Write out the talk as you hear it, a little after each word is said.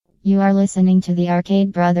You are listening to the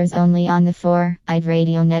Arcade Brothers only on the 4-eyed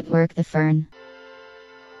radio network The Fern.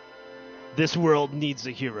 This world needs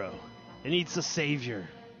a hero. It needs a savior,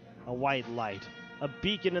 a white light, a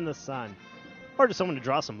beacon in the sun, or just someone to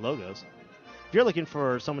draw some logos. If you're looking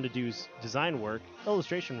for someone to do design work,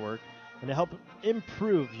 illustration work, and to help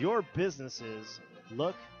improve your business's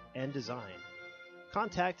look and design,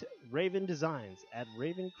 contact Raven Designs at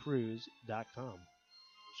ravencruise.com.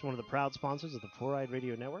 She's one of the proud sponsors of the 4-eyed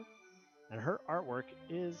radio network, and her artwork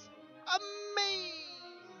is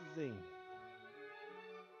amazing.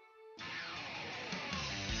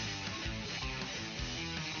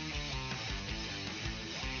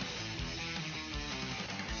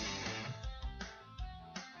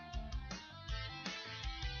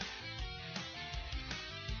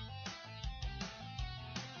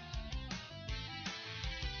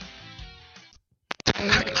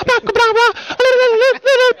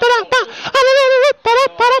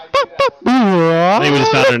 I think we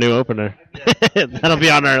just found our new opener. That'll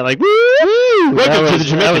be on our, like, woo! Welcome to the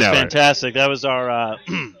Jamaican That was Hour. fantastic. That was our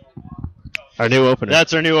Our new opener.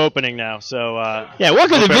 That's our new opening now. So yeah,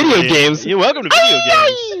 welcome to video games. Yeah, welcome to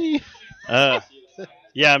video games.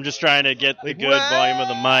 Yeah, I'm just trying to get the good volume of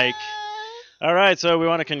the mic. All right, so we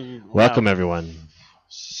want to welcome everyone.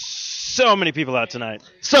 So many people out tonight.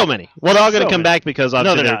 So many. Well, they're all going to come back because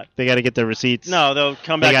obviously they're not. They got to get their receipts. No, they'll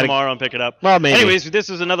come back tomorrow and pick it up. Well, maybe. Anyways, this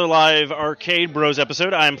is another live Arcade Bros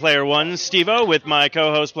episode. I'm Player 1, Steve-O, with my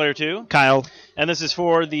co-host Player 2, Kyle. And this is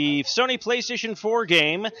for the Sony PlayStation 4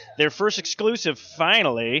 game, their first exclusive,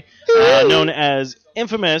 finally, known as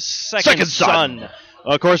Infamous Second Son.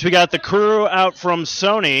 Of course, we got the crew out from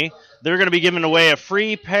Sony. They're going to be giving away a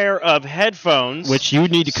free pair of headphones. Which you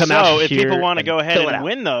need to come out here. So if people want to go ahead and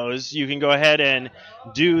win those, you can go ahead and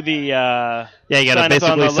do the you got to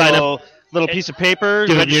basically sign up. Little piece of paper.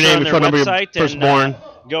 Give it your name and phone number, your firstborn.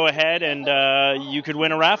 Go ahead and you could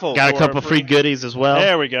win a raffle. Got a couple free goodies as well.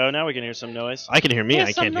 There we go. Now we can hear some noise. I can hear me.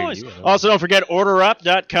 I can't hear you. Also, don't forget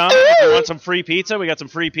orderup.com. If you want some free pizza, we got some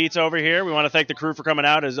free pizza over here. We want to thank the crew for coming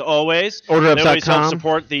out as always. Orderup.com. They always help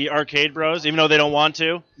support the Arcade Bros, even though they don't want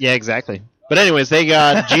to. Yeah, exactly. But anyways, they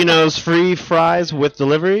got Gino's free fries with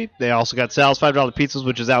delivery. They also got Sal's $5 pizzas,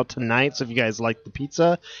 which is out tonight. So if you guys like the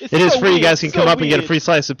pizza, it is free. You guys can come up and get a free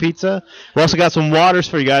slice of pizza. We also got some waters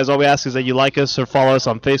for you guys. All we ask is that you like us or follow us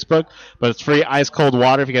on Facebook. But it's free ice cold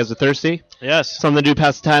water if you guys are thirsty. Yes. Something to do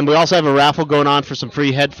past the time. We also have a raffle going on for some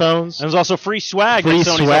free headphones. And there's also free swag. Free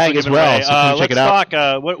swag as well. So come check it out. Let's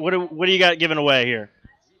talk. What do you got given away here?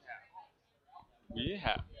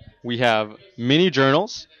 We have mini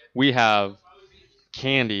journals. We have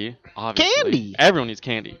candy, obviously. Candy? Everyone needs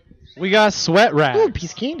candy. We got sweat rags. Ooh,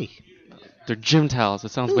 piece of candy. They're gym towels.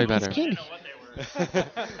 It sounds way better. Piece of candy.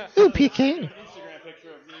 Ooh, piece of candy.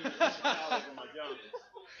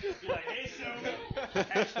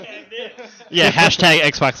 Yeah, hashtag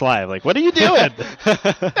Xbox Live. Like, what are you doing?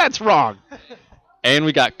 That's wrong. And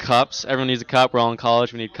we got cups. Everyone needs a cup. We're all in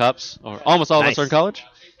college. We need cups. Or almost all of us are in college.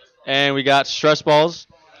 And we got stress balls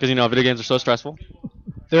because, video games are so stressful.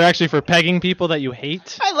 They're actually for pegging people that you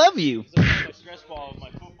hate. I love you. So I got a stress ball with my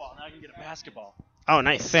football. Now I can get a basketball. Oh,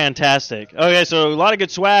 nice. Fantastic. Okay, so a lot of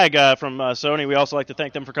good swag from Sony. We also like to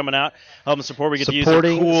thank them for coming out, helping support. We get to use a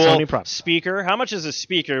cool Sony speaker. How much is a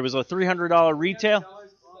speaker? It was a $300 retail.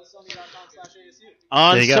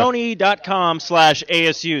 On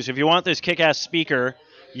Sony.com/ASU. So if you want this kick-ass speaker,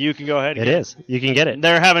 you can go ahead and get it. You can get it.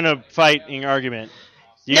 They're having a fighting argument.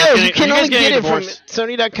 You can only get it from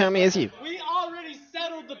Sony.com/ASU. We already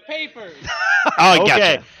settled the papers. Oh,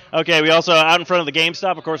 gotcha. Okay, we also, out in front of the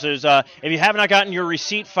GameStop, of course, there's, if you have not gotten your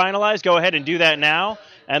receipt finalized, go ahead and do that now,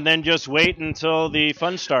 and then just wait until the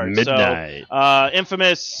fun starts. Midnight. So,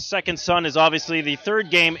 Infamous Second Son is obviously the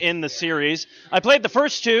third game in the series. I played the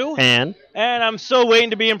first two, and I'm still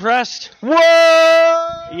waiting to be impressed.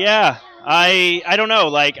 Whoa! Yeah. I don't know.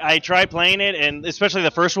 Like, I tried playing it, and especially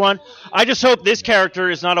the first one. I just hope this character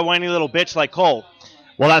is not a whiny little bitch like Cole.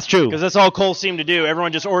 Well, that's true. Because that's all Cole seemed to do.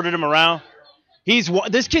 Everyone just ordered him around.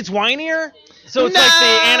 This kid's whinier? So it's like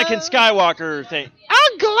the Anakin Skywalker thing.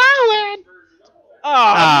 I'm glowing!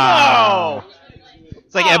 Oh, no!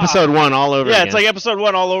 It's like episode 1 all over again. Yeah, it's like episode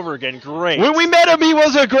 1 all over again. Great. When we met him, he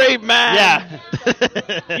was a great man. Yeah.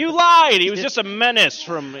 You lied. He was just a menace.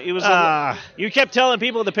 You kept telling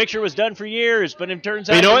people the picture was done for years, but it turns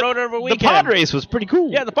out you know he what? wrote it over a The weekend. pod race was pretty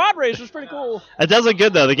cool. Yeah, the pod race was pretty cool. It does look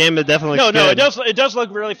good, though. The game definitely looks good. It does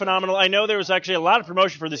look really phenomenal. I know there was actually a lot of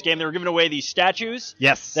promotion for this game. They were giving away these statues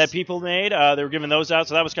that people made. They were giving those out,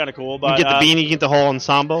 so that was kind of cool. But, you get the beanie, you get the whole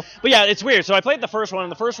ensemble. But yeah, it's weird. So I played the first one,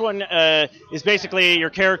 and the first one is basically your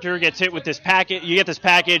character gets hit with this package. You get this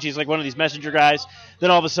package. He's like one of these messenger guys. Then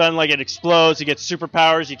all of a sudden, like, it explodes. He gets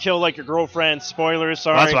superpowers. You kill, like, your girlfriend. Spoilers,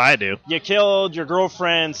 sorry. Well, that's what I do. You killed your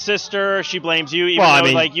girlfriend's sister. She blames you, even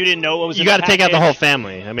though, like, you didn't know what was in the package. You got to take out the whole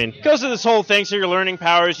family. I mean, it goes to this whole thing. So you're learning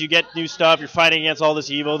powers. You get new stuff. You're fighting against all this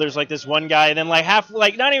evil. There's, like, this one guy. And then,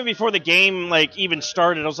 like, not even before the game, like, even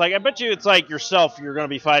started, I was like, I bet you it's, like, yourself you're going to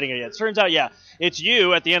be fighting against. Turns out, yeah, it's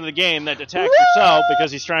you at the end of the game that attacks yourself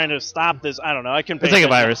because he's trying to stop this. I don't know. I couldn't pay It's like a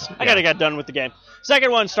attention. virus. I kind of got done with the game.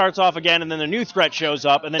 Second one starts off again, and then a new threat shows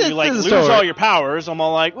up, and then you, like, This lose is all your powers. I'm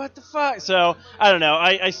all like, what the fuck? So, I don't know.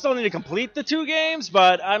 I still need to complete the 2 games,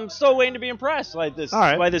 but I'm still waiting to be impressed by this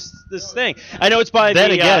this thing. I know it's by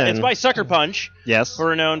it's by Sucker Punch. Yes. Who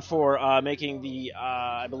are known for making the,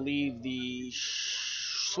 I believe, the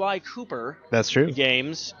Sly Cooper That's true.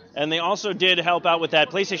 games. And they also did help out with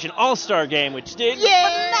that PlayStation All-Star game, which did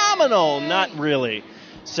phenomenal. Not really.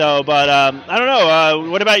 So, but I don't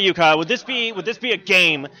know. What about you, Kyle? Would this be a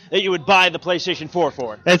game that you would buy the PlayStation 4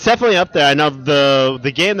 for? It's definitely up there. I know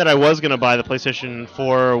the game that I was going to buy the PlayStation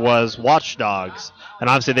 4 was Watch Dogs, and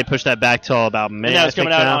obviously they pushed that back till about May. And now it's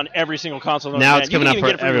coming out on every single console. Now it's coming out for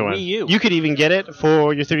everyone. You could even get it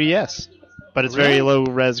for your 3DS, but it's very low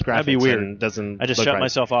res graphics. That'd be weird. And doesn't. I just look shut right.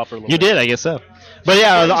 myself off for a little You bit. did, I guess so. But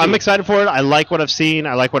yeah, I'm excited for it. I like what I've seen.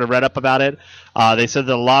 I like what I've read up about it. They said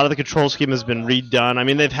that a lot of the control scheme has been redone. I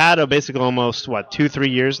mean, they've had basically almost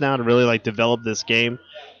 2-3 years now to really develop this game.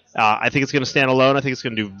 I think it's going to stand alone. I think it's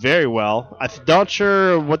going to do very well. I'm not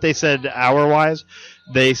sure what they said hour-wise.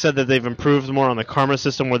 They said that they've improved more on the karma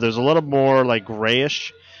system, where there's a little more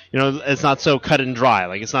grayish. You know, it's not so cut and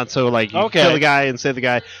dry. It's not so you kill the guy and save the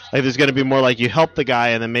guy. There's going to be more you help the guy,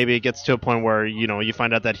 and then maybe it gets to a point where you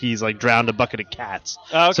find out that he's drowned a bucket of cats.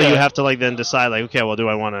 Okay. So you have to then decide okay, well, do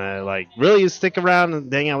I want to really stick around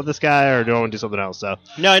and hang out with this guy, or do I want to do something else? So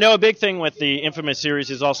no, I know a big thing with the Infamous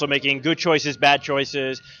series is also making good choices, bad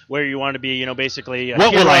choices, where you want to be, basically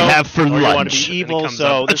what hero, will I have for or lunch? You want to be evil.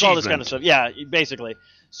 So there's all this kind of stuff. Yeah, basically.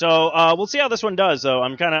 So we'll see how this one does, though.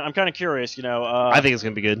 I'm kind of curious. I think it's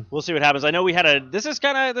gonna be good. We'll see what happens. I know we had I'm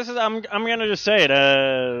gonna just say it.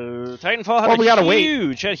 Titanfall had we gotta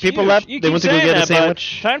huge. wait. People left. They went to go get a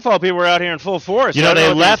sandwich. Titanfall people were out here in full force.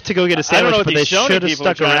 They left to go get a sandwich, but they should have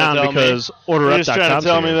stuck around because OrderUp.com. Trying to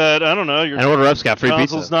tell me that I don't know. And OrderUp's got free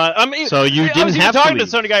pizza. Not. So you didn't I was have talking to to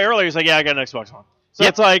the Sony guy earlier. He's like, "Yeah, I got an Xbox One." So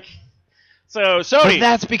Yep. it's so Sony. But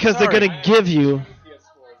that's because they're gonna give you.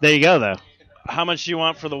 There you go, though. How much do you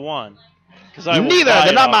want for the one? Because Neither,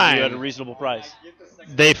 they're not mine. At a reasonable price.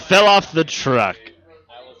 They fell off the truck.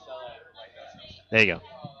 There you go.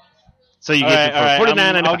 So you get it for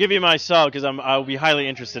 $49.95. I'll give you my sub because I'll be highly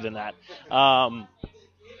interested in that.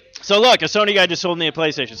 So look, a Sony guy just sold me a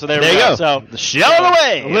PlayStation. So there we go. So shell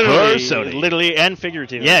it away. Literally and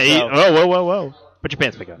figuratively. Yeah. Whoa. Put your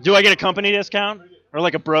pants back on. Do I get a company discount or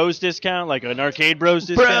a Bros discount, like an Arcade Bros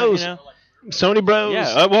discount? Sony Bros.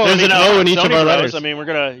 Yeah, there's an O in each Sony of our Bros. letters. I mean, we're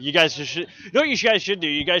gonna. You guys should. You know what you guys should do?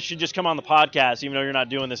 You guys should just come on the podcast, even though you're not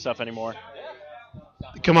doing this stuff anymore.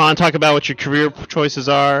 Come on, talk about what your career choices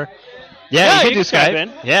are. Yeah, you can do Skype.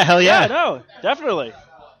 In. Yeah, hell yeah. Yeah, no, definitely.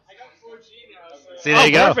 See, there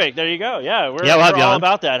you go. Perfect. There you go. Yeah, we're we'll have you all on.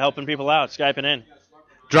 about that, helping people out, Skyping in.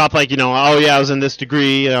 Drop oh yeah, I was in this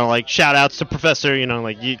degree. Shout outs to professor.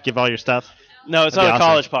 You give all your stuff. No, it's That'd not be a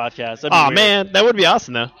awesome. college podcast. Oh man, that would be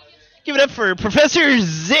awesome though. Give it up for Professor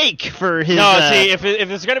Zake for his. No, see, if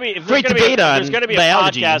there's gonna be great debate on there's gonna be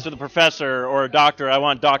biology. a podcast with a professor or a doctor, I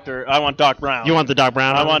want Doc Brown. You want the Doc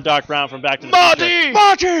Brown? I want Doc Brown from Back to the Marty! Future.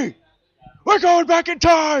 Marty! We're going back in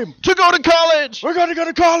time to go to college. We're going to go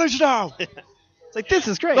to college now. It's this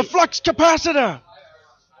is great. The flux capacitor.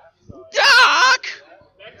 Doc.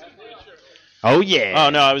 Oh yeah. Oh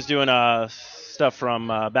no, I was doing stuff from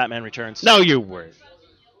Batman Returns. No, you weren't.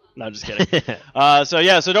 No, just kidding.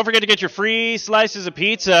 So don't forget to get your free slices of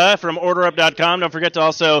pizza from OrderUp.com. Don't forget to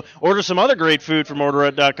also order some other great food from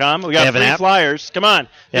OrderUp.com. We got free flyers. Come on.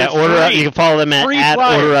 Yeah, OrderUp. You can follow them at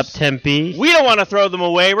OrderUp Tempe. We don't want to throw them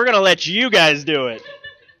away. We're going to let you guys do it.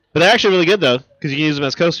 But they're actually really good, though, because you can use them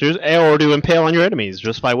as coasters or to impale on your enemies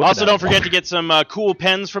just by whipping Also, them. don't forget to get some cool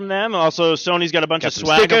pens from them. Also, Sony's got a bunch of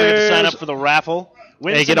swag. Don't forget to sign up for the raffle.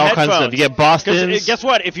 Win They some get all kinds of headphones. stuff. You get Boston's. Guess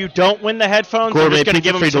what? If you don't win the headphones, Gourmet they're just going to pizza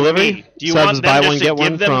give them free to delivery. me. Do you Subs want them buy just one to get give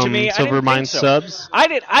one them to from me? Silver Mine Subs. I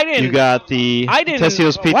didn't. You got the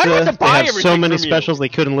Tessios Pizza. Why do I have to buy they have so everything many from you? specials they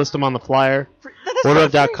couldn't list them on the flyer.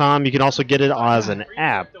 OrderUp.com. You can also get it as an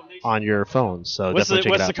app on your phone. So definitely check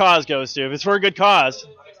What's it the out. cause goes to? If it's for a good cause,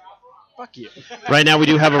 fuck you. Right now we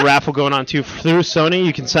do have a raffle going on too through Sony.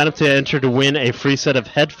 You can sign up to enter to win a free set of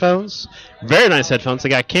headphones. Very nice headphones. They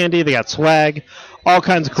got candy. They got swag. All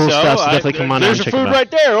kinds of cool stuff. So definitely come on out and check them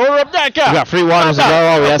out. There's your food right there. OrderUp.com. We got free waters as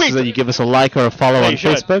well. All we ask is that you give us a like or a follow Yeah, on you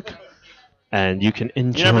should. Facebook. And you can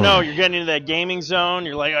enjoy. You never know. You're getting into that gaming zone.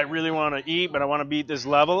 You're like, I really want to eat, but I want to beat this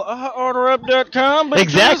level. OrderUp.com.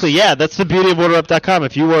 Exactly, yeah. That's the beauty of OrderUp.com.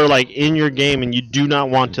 If you were like in your game and you do not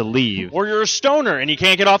want to leave, Or you're a stoner and you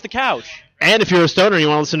can't get off the couch. and if you're a stoner and you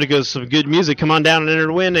want to listen to some good music, come on down and enter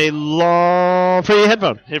to win a long free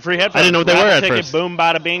headphone. Hit free headphones. I didn't know what they were Raffle at ticket, first. Boom,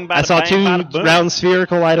 bada, bing, bada, I saw bang, 2 bada, boom. round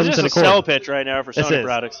spherical items This and a is a sell cord. pitch right now for This Sony is.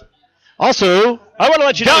 products. Also, I want to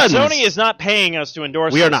let you Guns. know Sony is not paying us to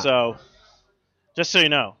endorse We are them, not. so just so you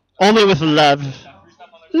know. only with love.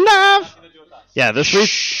 Love! Yeah, this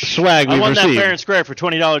week's swag I we've won that received. fair and square for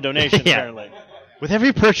 $20 donation, Yeah. apparently. With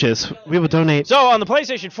every purchase, we will donate. So on the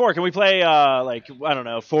PlayStation 4, can we play like I don't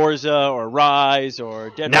know, Forza or Rise or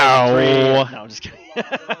Dead Rising 3? No. No, I'm just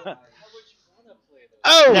kidding.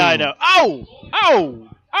 Oh! Yeah, I know. Oh!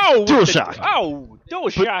 DualShock.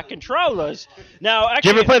 DualShock controllers. Now, Did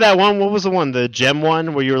actually, you ever play that one? What was the one? The gem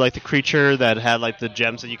one where you were like the creature that had like the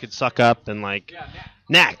gems that you could suck up and like.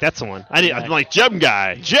 Knack, that's the one. I'm like Gem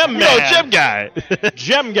Guy. Gem No, Man. Gem Guy.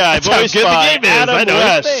 Gem Guy, That's how voiced good the by game is. Adam I know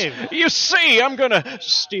his West. name. You see, I'm gonna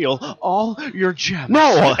steal all your gems.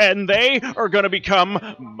 No. And they are gonna become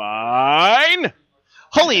mine.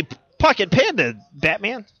 Holy pocket panda,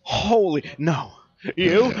 Batman. Holy no.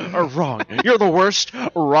 You are wrong. You're the worst,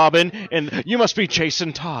 Robin, and you must be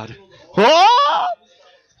Jason Todd. Oh!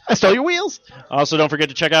 I stole your wheels. Also, don't forget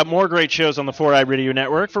to check out more great shows on the 4i Radio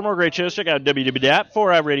Network. For more great shows, check out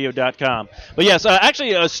www.4iradio.com. But yes,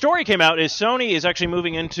 actually, a story came out is Sony is actually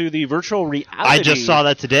moving into the virtual reality. I just saw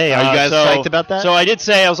that today. Are you guys psyched about that? So I did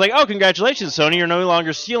say, I was like, oh, congratulations, Sony. You're no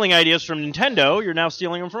longer stealing ideas from Nintendo. You're now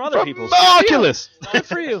stealing them from other people. Oculus. Good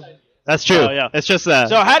for you. That's true. Oh, yeah. It's just that.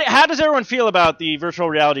 So how does everyone feel about the virtual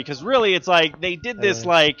reality? Because really, it's like they did this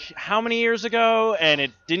like how many years ago, and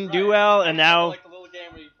it didn't do well, and now Like the little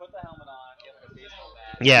game where you put the helmet on, you have like a baseball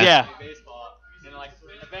bat. Yeah. You play baseball, and like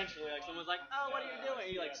eventually, like someone's like, "Oh, what are you doing?"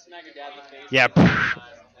 And you like smack your dad in the face. Yeah. Something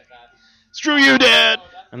like that. Screw you, Dad.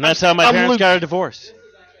 and that's how my I'm parents Luke. got a divorce.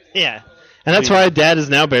 Yeah. And that's why Dad is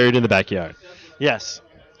now buried in the backyard. Yes.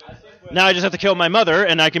 Now I just have to kill my mother,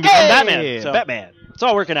 and I can become Batman. So Batman. it's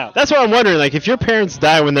all working out. That's what I'm wondering. Like, if your parents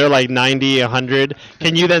die when they're like 90, 100,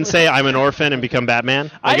 can you then say I'm an orphan and become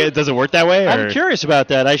Batman? Like, does it work that way? Or? I'm curious about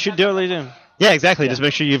that. I should totally do. Yeah, exactly. Just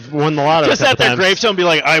make sure you've won the lotto. Just a at couple their times. gravestone, be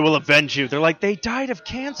like, "I will avenge you." They're like, "They died of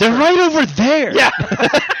cancer." They're right over there. Yeah.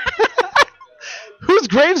 Whose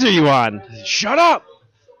graves are you on? Shut up.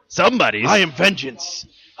 Somebody's. I am vengeance.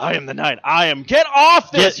 I am the night. I am. Get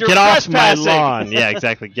off this. You're Get off my trespassing. lawn. Yeah,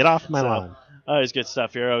 exactly. Get off my So, lawn. Always good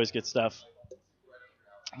stuff here. Always good stuff.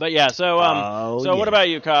 But yeah, so Oh, so what yeah. about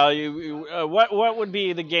you, Kyle? What would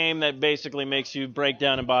be the game that basically makes you break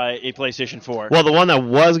down and buy a PlayStation 4? Well, the one that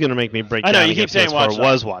was going to make me break I know, down you and keep get saying PS4 Watch Dogs.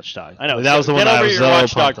 was Watch Dogs. I know. That was the one Get that I over was your so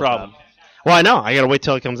Watch Dog pumped about. problem. Well, I know. I got to wait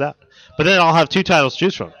till it comes out. But then I'll have 2 titles to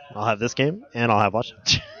choose from. I'll have this game, and I'll have Watch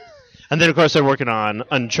Dogs. And then, of course, they're working on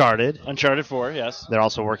Uncharted. Uncharted 4, yes. They're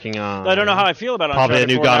also working on... I don't know how I feel about Probably a Uncharted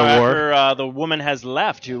new 4 God now of War. after the woman has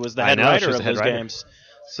left, who was the I head know, writer she's of the head those writer. games.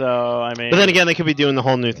 So I mean, But then again, they could be doing the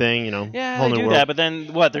whole new thing, you know. yeah, whole they new do world. that. But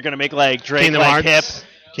then what? They're gonna make like Drake Kingdom like hip Hearts. to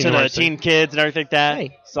Kingdom the Hearts teen kids and everything like that.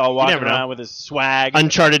 Hey, It's all walking never know. around with his swag.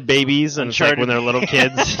 Uncharted babies, and it's like Uncharted. when they're little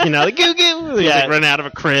kids, you know, like goo goo. They Yeah. like run out of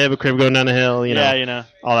a crib going down a hill, you know, Yeah, you know,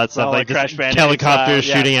 all that stuff, All like like Crash just Bandicoot helicopters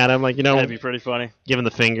style, yeah. shooting at him, like that'd be pretty funny. giving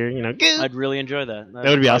the finger, you know, goo. I'd really enjoy that. That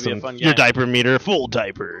would be awesome. A fun Your game. diaper meter, full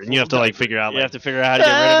diaper, and you have to like figure out, You like, have to figure out how to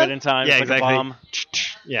get rid of it in time. Yeah, It's like exactly. a bomb.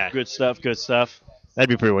 yeah, Good stuff. Good stuff. that'd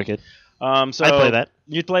be pretty wicked. So I'd play that.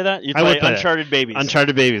 You'd play that? You'd I would play play that. Uncharted Babies.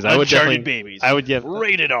 Uncharted babies, I would Uncharted definitely, Babies. I would give,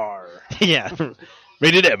 Rated R. yeah,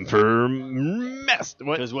 rated M for mess.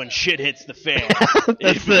 What? Because when shit hits the fan,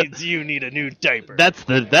 That's it the- means you need a new diaper. That's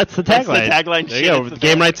the tagline. That's the tagline. There Shit you go. hits The the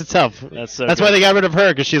game fan. writes itself. That's so That's good. why they got rid of her,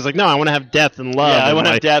 because she's like, no, I want to have death and love. Yeah, I and want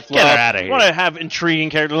to like, have death. Get love. her out of I here. want to have intriguing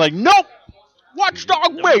characters like, nope,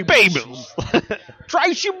 Watchdog Babies.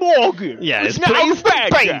 Tracy Morgan. Yeah, is it's now plays a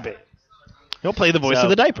bad the guy. baby. He'll play the voice So- of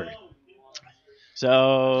the diaper.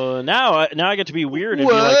 So now I get to be weird and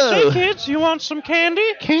be like, "Hey kids, you want some candy?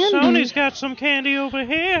 Sony's got some candy over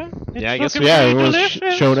here." I guess everyone's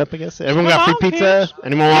showing up. I guess everyone got free pizza. Kids.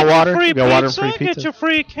 Anyone want water? Free You got water and pizza, free pizza. Get your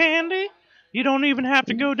free candy. You don't even have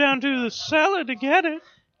to go down to the cellar to get it.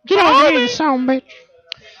 Get on here, son, bitch.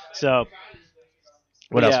 So.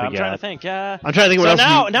 What else we got? I'm trying to think. I'm trying to think what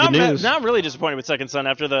else. Now I'm really disappointed with Second Son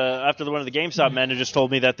after one of the GameStop men who just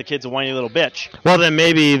told me that the kid's a whiny little bitch. Well, then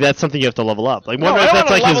maybe that's something you have to level up. Like, No, what if that's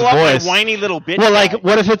like his voice? Whiny little bitch. Well, guy. like,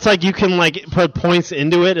 what if it's like you can like put points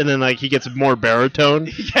into it, and then like he gets more baritone.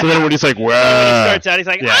 So then when he's like, when he starts out, he's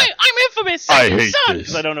like, Yeah. I'm infamous Second Son.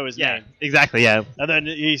 Because I don't know his name. Exactly. Yeah. And then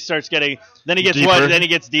he starts getting. Then he gets Deeper. what? Then he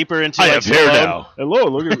gets deeper into. I like, have hair Stallone. now. Hello,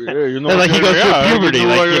 look at me. You know, Then, like, he goes through puberty,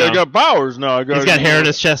 I got powers now. He's got hair in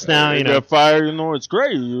his chest now. You know. got fire. You know, it's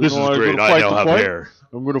great. This is great. I now have hair.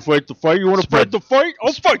 I'm gonna fight the fight. You want to fight the fight?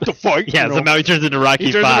 I'll fight the fight. Yeah. you So know. now he turns into Rocky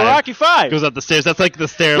He turns 5. into Rocky 5. Goes up the stairs. That's like the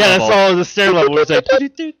stair Yeah, level. that's all the stair level. Where it's like,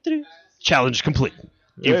 Challenge complete.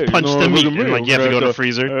 You hey, punch you know, the look meat, at me. and like you have to go to the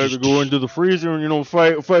freezer. I have to go into the freezer and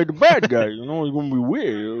fight the bad guy. It's gonna be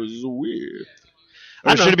weird. It's so weird.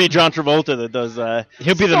 Or should it be John Travolta that does that?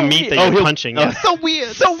 He'll be the meat that you're punching. Yeah. So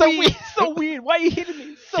weird. So weird. So weird. Why are you hitting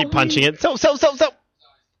me? So Keep punching it. So.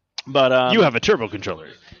 But You have a turbo controller.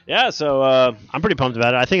 Yeah. So I'm pretty pumped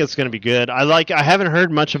about it. I think it's going to be good. I haven't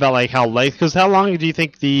heard much about like how length, because how long do you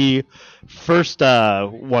think the first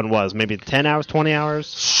one was? Maybe 10 hours, 20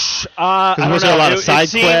 hours? I don't was know. there a lot of side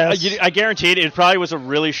quests? I guarantee it probably was a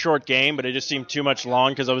really short game, but it just seemed too much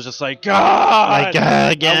long because I was just like, God,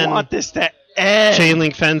 again. I want this to end. Chain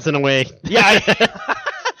link fence in a way. Yeah.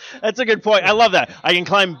 That's a good point. I love that. I can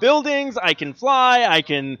climb buildings, I can fly, I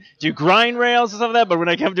can do grind rails and stuff like that, but when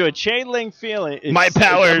I come to a chain link feeling, my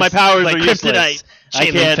powers like are useless. kryptonite.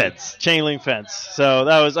 Chain link fence. Chain link fence. So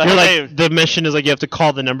that was the mission is like you have to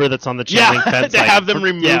call the number that's on the chain link fence to have them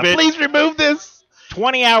remove it. Please remove this.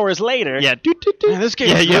 20 hours later. Yeah. Man, this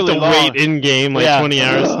game is you have really to long. wait in game 20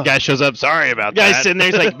 hours. Guy shows up. Sorry about that. Guy's sitting there.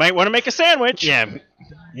 He's like, might want to make a sandwich. Yeah.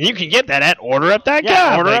 You can get that at Order Up That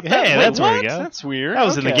Yeah, Guy. order up that. Hey, Wait, that's where what? we go. That's weird. That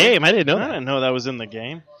was in the Okay. game. I didn't know I that. didn't know that was in the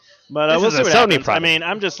game. But This we'll is see a what Sony happens. product. I mean,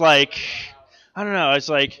 I'm just like, I don't know. It's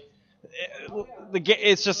like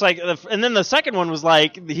it's just like, and then the second one was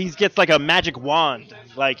like he gets like a magic wand,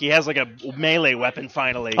 like he has like a melee weapon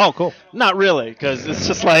finally. Oh, cool. Not really, because it's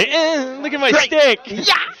just like, look at my stick.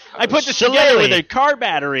 Yeah, I put this together with a car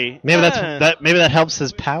battery. Maybe Maybe that helps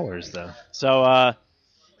his powers though. So,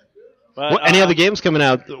 but, Any other games coming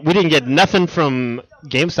out? We didn't get nothing from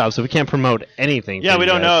GameStop, so we can't promote anything. Yeah, for we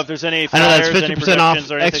you don't guys. know if there's any I know that's flyers, any 50% off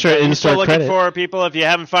projections or anything. extra We're in-store still looking credit. for people. If you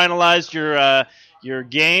haven't finalized your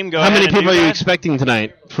game, go How ahead many and do people are you that. expecting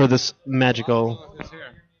tonight for this magical?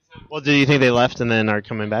 Well, do you think they left and then are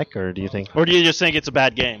coming back, or do you think? Or do you just think it's a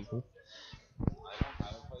bad game?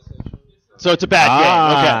 So it's a bad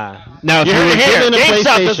game. Okay. Now, if You you heard were it here. given a GameStop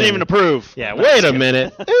PlayStation, doesn't even approve. Yeah, wait a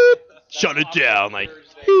minute. Shut it down, like.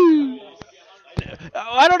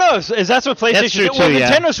 I don't know. Is that what PlayStation That's true, did? Well, too,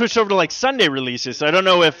 yeah. Nintendo switched over to like Sunday releases, so I don't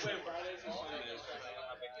know if.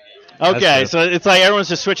 Okay, true. so it's like everyone's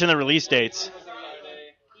just switching the release dates.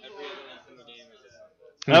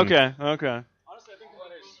 Okay. Honestly, I think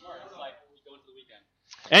what is smart. It's like you go into the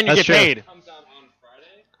weekend. And you That's get true. paid. It comes out on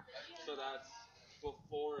Friday, so that's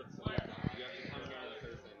before it's like you have to come here on a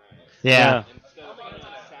Thursday night. Yeah. Instead of coming on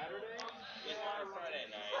a Saturday, you come on a Friday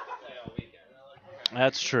night to play all weekend.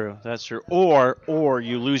 That's true. That's true. Or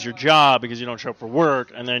you lose your job because you don't show up for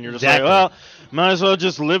work, and then you're just Exactly. like, well, might as well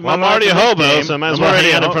just live my I'm life already a in this hobo, game. so I might as I'm well already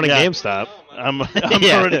hang out in home. front of Yeah. GameStop. I'm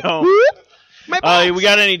Yeah. already home. We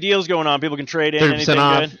got any deals going on? People can trade in 30% anything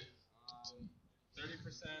off. good? 30%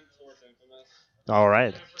 towards Infamous. All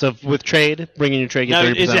right. So with trade, bringing your trade, get Now,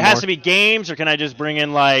 30% it more. has to be games, or can I just bring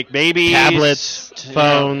in like babies, tablets, you know?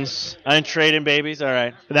 phones. I can trade in babies. All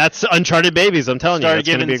right. That's Uncharted Babies. I'm telling you, Started it's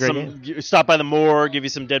going to be a giving great game. some. Stop by the morgue, give you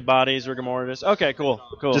some dead bodies, rigor mortis. Okay, cool.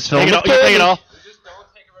 Just Take film it it all. You take it all. Just don't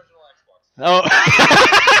take original Xbox.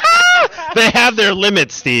 Oh. They have their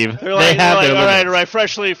limits, Steve. They're like, they have their all limits.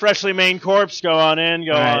 right, freshly main corpse, go on in,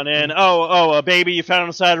 All right. on in. Oh, a baby you found on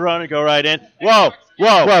the side of the road, go right in. Whoa.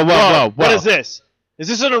 Whoa. What is this? Is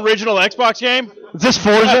this an original Xbox game? Is this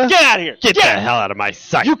Forza? Get out of here! Get the hell out of my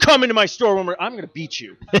sight. You come into my store when I'm going to beat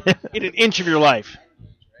you in an inch of your life.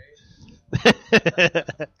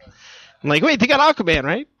 I'm like, wait, they got Aquaman,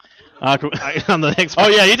 right? on the Xbox. Oh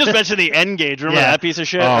yeah, you just mentioned the N gauge. Remember Yeah. that piece of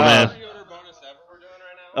shit? Oh, man. The other bonus ever we're doing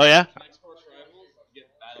right now. Oh yeah. Xbox Rivals, you get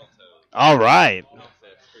Battletoads. All right. Outfits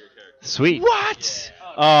for your character. Sweet. What?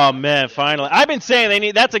 Oh man, finally! I've been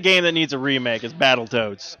saying that's a game that needs a remake. Is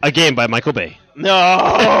Battletoads? A game by Michael Bay.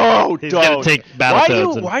 No, He's gonna don't. take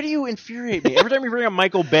Battletoads. Why do you infuriate me every time you bring up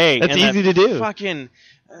Michael Bay? That's and easy to do. Fucking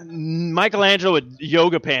Michelangelo with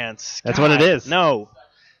yoga pants. That's what it is. No.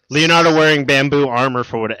 Leonardo wearing bamboo armor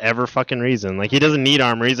for whatever fucking reason. Like, he doesn't need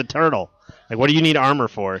armor. He's a turtle. Like, what do you need armor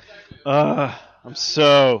for? I'm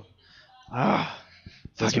so.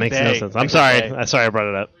 This makes no sense. I'm sorry. I'm sorry I brought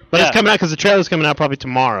it up. But Yeah. it's coming out because the trailer's coming out probably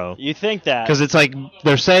tomorrow. You think that? Because it's like,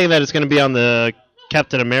 they're saying that it's going to be on the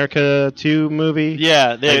Captain America 2 movie. Yeah.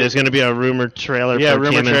 Like, there's going to be a rumored trailer for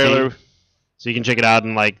rumored TMNT. trailer. So you can check it out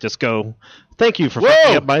and, like, just go, thank you for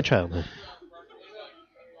fucking up my childhood.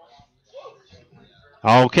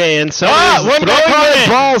 Okay, and so one throwing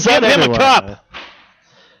balls Give at him everyone. a cup.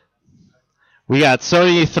 We got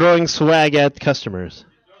Sony throwing swag at customers.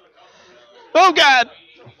 Oh God!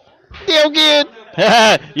 Feel good.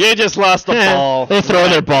 You just lost the ball. They're throwing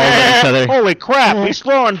their balls at each other. Holy crap! He's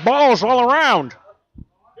throwing balls all around.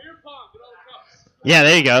 Yeah,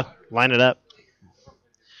 there you go. Line it up.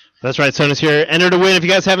 That's right, Sony's here. Enter to win. If you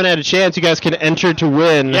guys haven't had a chance, you guys can enter to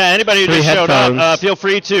win. Yeah, anybody who 3 just showed headphones. up, feel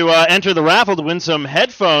free to enter the raffle to win some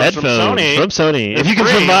headphones from Sony. From Sony. If you can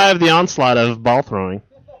free. survive the onslaught of ball throwing.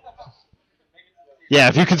 Yeah,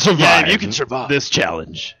 if you can survive. Yeah, if you can survive this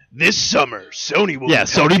challenge. This summer, Sony will Yeah,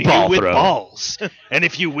 Sony ball with throw. balls. And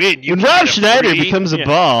if you win, you When get Rob a Schneider free- becomes a Yeah.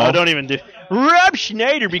 ball. Oh, don't even do. Rob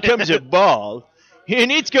Schneider becomes a ball,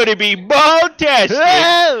 and it's going to be ball-tastic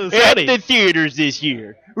at the theaters this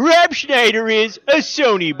year. Rob Schneider is a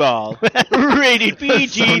Sony ball, rated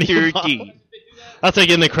PG-13. I'll take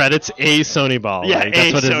in the credits a Sony ball. Yeah, Like, that's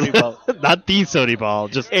a what it is. Sony ball. Not the Sony ball,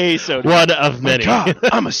 just A Sony. one of many. God,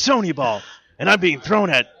 I'm a Sony ball, and I'm being thrown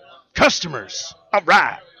at customers. All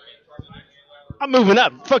right. I'm moving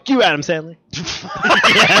up. Fuck you, Adam Sandler.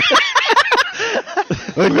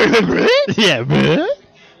 Yeah.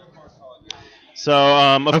 So,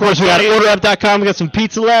 Of course, we got orderup.com. We got some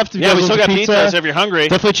pizza left. If you Yeah, guys we want still some got pizza, so if you're hungry.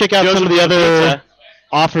 Definitely check out Joe's some of the with other pizza.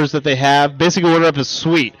 offers that they have. Basically, OrderUp is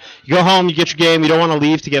sweet. You go home, you get your game, you don't want to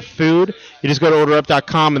leave to get food. You just go to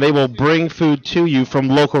orderup.com, and they will bring food to you from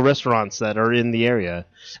local restaurants that are in the area.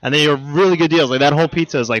 And they are really good deals. Like, that whole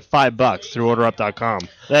pizza is like $5 through orderup.com,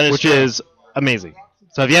 That is which true. is amazing.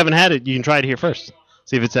 So if you haven't had it, you can try it here first.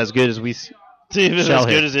 See if it's as good as we See if it's Shell as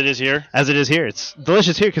good hit. as it is here. as it is here. It's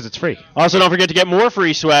delicious here because it's free. Also, don't forget to get more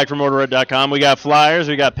free swag from orderup.com. We got flyers,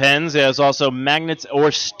 we got pens, there's also magnets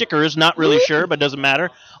or stickers, not really sure, but doesn't matter.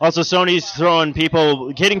 Also, Sony's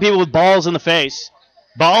hitting people with balls in the face.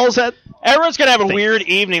 Balls at Everyone's gonna have a weird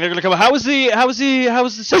evening. They're gonna come. How was the That's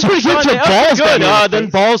pretty good. Sunday? So Oh, balls got good. me in the Then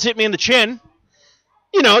face. balls hit me in the chin.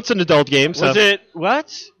 it's an adult game. So Was it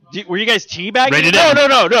what? Were you guys teabagging? Rated No. M.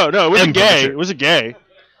 It wasn't M gay. publisher. It wasn't gay.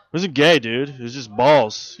 It wasn't gay, dude. It was just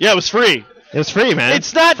balls. Yeah, it was free. It was free, man.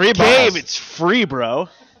 It's not free gay. balls. It's free, bro.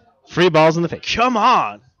 Free balls in the face Come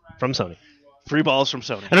on. from Sony. Free balls from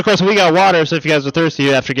Sony. And of course, we got water. So if you guys are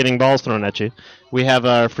thirsty after getting balls thrown at you, we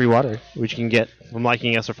have free water, which you can get from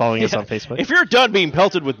liking us or following us on Facebook. If you're done being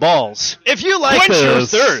pelted with balls, If you like quench your the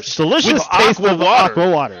thirst delicious with taste aqua of water. aqua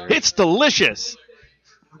water, It's delicious.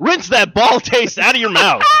 Rinse that ball taste out of your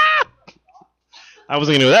mouth. I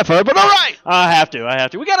wasn't gonna go that far, but all right. I have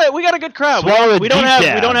to. We got a good crowd. Swallow it We don't deep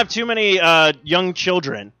have down. too many young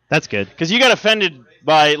children That's good. because you got offended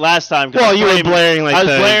by last time. 'cause Well, I you were played- blaring like I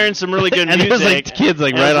was the- blaring some really good and music. there's like kids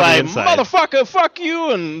like and right it's on like, the inside. motherfucker, fuck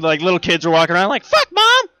you, and like little kids are walking around like, fuck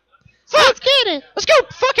mom, let's get it. Let's go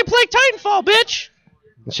fucking play Titanfall, bitch.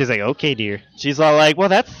 And she's like, "Okay, dear." She's all like, well,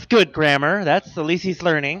 that's good grammar. That's the least he's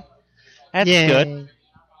learning. That's good.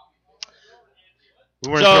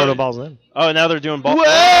 We weren't So- throwing the balls then. Oh, now they're doing ball.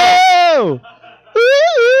 Whoa!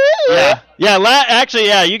 Yeah. Actually,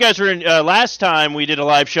 you guys were in. Last time we did a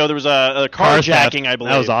live show, there was a carjacking, I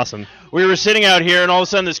believe. That was awesome. We were sitting out here, and all of a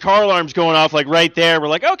sudden this car alarm's going off, like right there. We're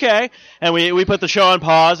like, okay. And we put the show on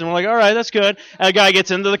pause, and we're like, all right, that's good. And a guy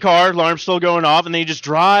gets into the car, alarm's still going off, and then he just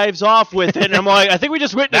drives off with it. And I'm like, I think we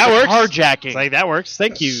just witnessed That a works. carjacking. It's like that works.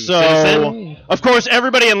 Thank you. So, citizen. of course,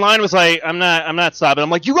 everybody in line was like, I'm not stopping. I'm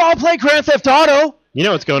like, you all play Grand Theft Auto. You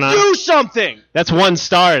know what's going on? Do something. That's 1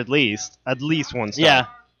 star at least. At least 1 star. Yeah.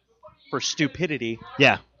 For stupidity.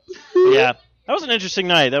 Yeah. Yeah. That was an interesting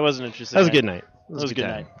night. That was an interesting That was a night. good night. That was a good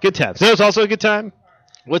time. night. Good times. That was also a good time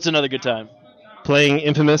What's another good time? playing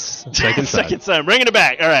Infamous Second Son. Second time. Bringing it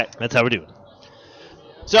back. All right. That's how we're doing.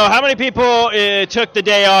 So how many people took the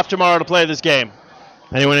day off tomorrow to play this game?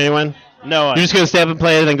 Anyone? No one. You're just going to stay up and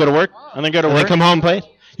play it and then go to work? And then go to And work? then come home and play it?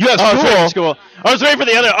 You have Oh, school. school. I was waiting for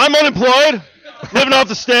the other. I'm unemployed. Living off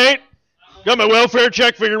the state. Got my welfare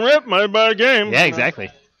check figuring it. Might buy a game. Yeah, exactly.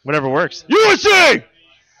 Whatever works. USA!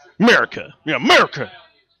 America. Yeah, America.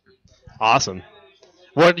 Awesome.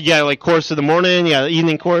 What you got? Like course of the morning? You got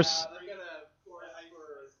evening course?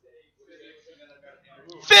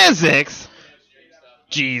 Physics.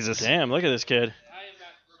 Jesus. Damn, look at this kid.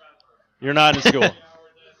 You're not in school.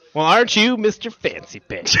 Well, aren't you, Mr. Fancy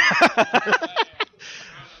Pants?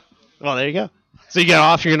 Well, there you go. So you get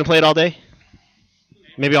off. You're gonna play it all day?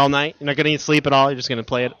 Maybe all night. You're not gonna eat sleep at all. You're just gonna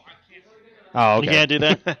play it. Oh, okay. You can't do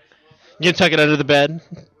that? You can tuck it under the bed,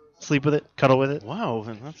 sleep with it, cuddle with it. Wow.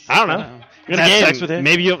 That's, I don't know. You're gonna have sex with it?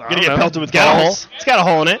 Maybe you're gonna get pelted with It's got a hole. balls? It's got a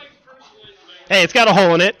hole in it. Hey, it's got a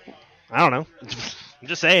hole in it. I don't know. I'm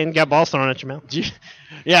just saying. Got balls thrown at your mouth.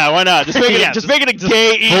 Yeah, why not? Just make it, Yeah, just make it a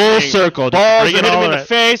gay evening. Full circle. Just Balls bring are it hit him all in the right.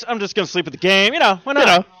 face. I'm just gonna sleep with the game. Why not? You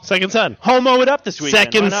know, second son. Homo it up this weekend. Why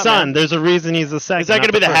Second not, son. man? There's a reason he's the second. Is that not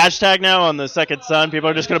gonna be the first. hashtag now on the second son? People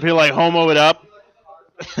are just gonna be like homo it up.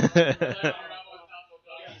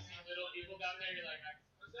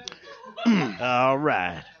 All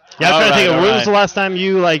right. Yeah, I'm trying to think of when was the last time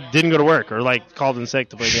you like didn't go to work or like called in sick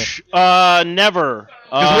to play games? Never.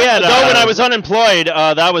 we had, though when I was unemployed,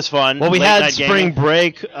 that was fun. Well, we Late had night spring gaming.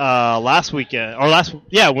 break last weekend or when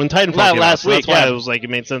Titanfall Yeah, came last out, so that's week, why yeah. it was like it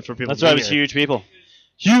made sense for people. That's to why be it was here. huge people.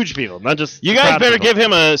 Huge people, not just You guys crowd better people. give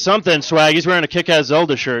him a something swag. He's wearing a kick-ass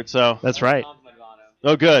Zelda shirt, so. That's right.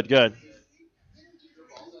 Oh, good.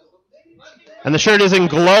 And the shirt isn't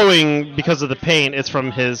glowing because of the paint; it's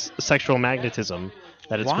from his sexual magnetism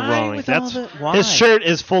that it's Why glowing. with all That's the- why? his shirt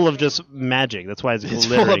is full of just magic. That's why it's It's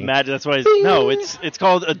glittering. full of magic. That's why. It's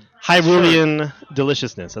called a Hyrulean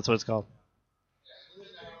deliciousness. That's what it's called.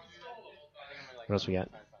 What else we got?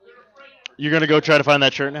 You're gonna go try to find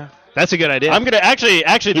that shirt now. That's a good idea. I'm gonna actually.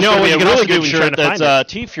 This You is know gonna what, be you a can really also do good when you're shirt. trying to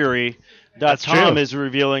That's find tfury.com true. is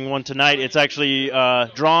revealing one tonight. It's actually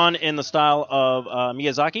drawn in the style of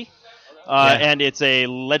Miyazaki. And it's a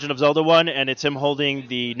Legend of Zelda one, and it's him holding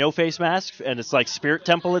the no face mask, and it's like Spirit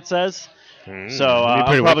Temple. It says. So that'd be I'm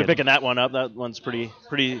pretty probably wicked. picking that one up. That one's pretty.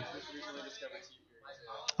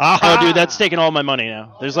 Aha! Oh, dude, that's taking all my money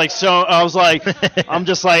now. There's like I was like, I'm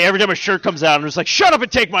just like every time a shirt comes out, I'm just like, shut up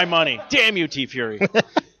and take my money. Damn you, T Fury.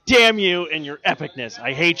 Damn you and your epicness.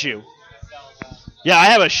 I hate you. Yeah, I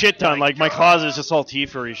have a shit ton. Like my closet is just all T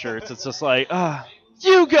Fury shirts. It's just like,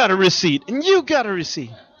 You got a receipt, and you got a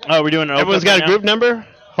receipt. oh, we're doing an Everyone's Oprah got a now? group number.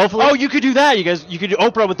 Hopefully. Oh, you could do that. You could do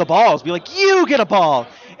Oprah with the balls. Be like, you get a ball,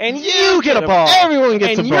 and you get a ball. Everyone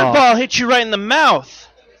gets and a your ball. ball hits you right in the mouth.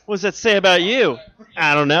 What does that say about you?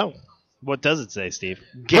 I don't know. What does it say, Steve?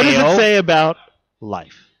 Gail? What does it say about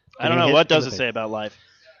life? I don't know. What does it say about life?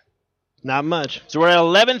 Not much. So we're at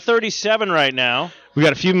 11:37 right now. We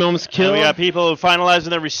got a few moments to And kill. we got people finalizing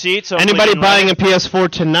their receipts. So Anybody buying a PS4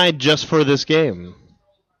 tonight just for this game?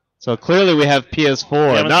 So clearly we have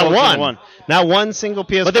PS4. haven't Not sold one. single one. Not one single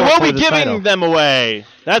PS4. But they won't be for this giving title. them away.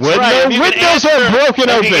 That's When right. their If you can windows answer- are broken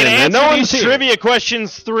if open you can and no answer one's these here. trivia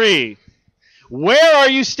questions 3. Where are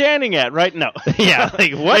you standing at right now? Yeah,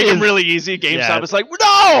 like what Make is... them really easy. GameStop Yeah. is like,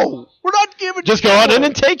 no, we're not giving. Just you go on more." in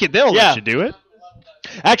and take it. They'll Yeah. let you do it.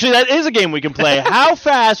 Actually, that is a game we can play. How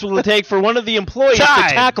fast will it take for one of the employees Time.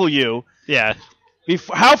 to tackle you? Yeah.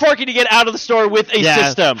 How far can you get out of the store with a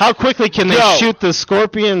system? How quickly can they Go. shoot the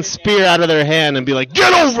scorpion spear out of their hand and be like,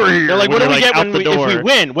 get over here? They're like, what do we get out when the door? if we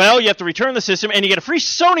win? Well, you have to return the system, and you get a free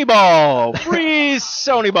Sony ball. Free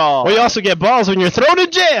Sony ball. Well, you also get balls when you're thrown in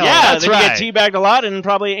jail. yeah, that's then right. you get teabagged a lot and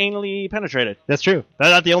probably anally penetrated. That's true.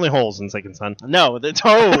 That's not the only holes in Second Son. No,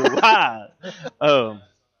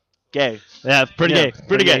 gay. Yeah, pretty Yeah, gay.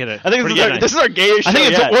 pretty gay. Hit it. I think Pretty this is, gay this is our gayest I show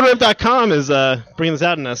think it's yet. OrderUp.com is bringing this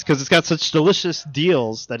out in us because it's got such delicious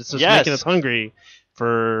deals that it's just Yes. making us hungry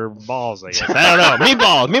for balls, I guess. I don't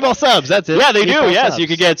know. Meatball subs, that's it. Yeah, they do. Meatball Yes, subs. you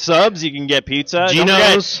can get subs. You can get pizza. Don't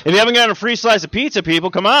Geno's. forget, if you haven't gotten a free slice of pizza, people,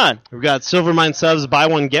 come on. We've got Silvermine subs, buy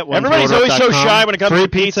one, get one. Everybody's from always so OrderUp.com. shy when it comes Free to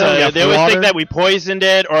pizza. We got They always water. think that we poisoned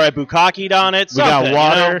it or I bukkaki'd on it. We got Something,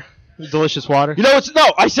 water. Delicious water. You know what's no?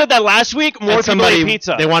 I said that last week. More And people ate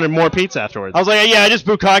pizza. They wanted more pizza afterwards. I was like, yeah, I just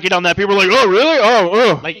bukkaki'd on that. People were like, oh, really?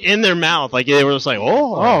 Oh. Like in their mouth. Like they were just like,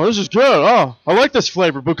 oh. this is good. Oh, I like this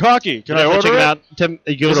flavor. Bukkake. Can I Check order it? out.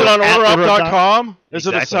 Is it on OrderUp.com? Is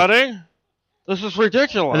it a Exactly. setting? This is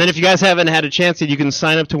ridiculous. And then if you guys haven't had a chance yet, you can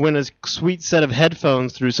sign up to win a sweet set of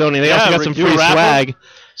headphones through Sony. They Yeah, also got some do a free raffle. swag.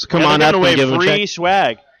 So come on they're up giving and away give them a free check.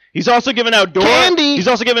 swag. He's also giving out Candy. He's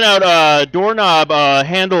also giving out doorknob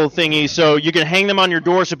handle thingies, so you can hang them on your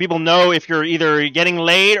door, so people know if you're either getting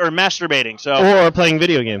laid or masturbating. So, Or playing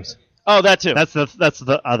video games. oh, that too. That's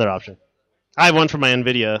the other option. I have one from my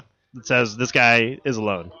NVIDIA that says this guy is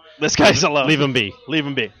alone. This guy's alone. Leave him be. Leave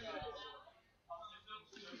him be.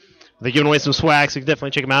 They're giving away some swag, so you can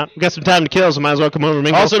definitely check them out. We got some time to kill, so might as well come over and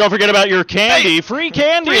mingle. Also, don't forget about your candy. Free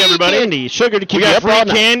candy, Free everybody. candy. Sugar to keep We you got up free all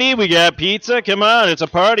night. candy. We got pizza. Come on. It's a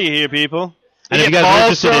party here, people. And You if get you guys are balls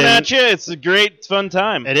interested thrown in- at you. It's a great, fun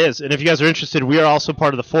time. It is. And if you guys are interested, we are also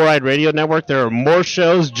part of the Four Eyed Radio Network. There are more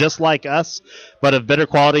shows just like us, but of better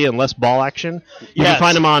quality and less ball action. You Yes. can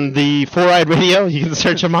find them on the Four Eyed Radio. You can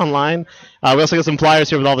search them online. We also got some flyers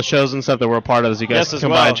here with all the shows and stuff that we're a part of, so you guys Yes, can as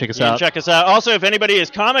come well. by and check us You can out. check us out. Also, if anybody is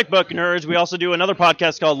comic book nerds, we also do another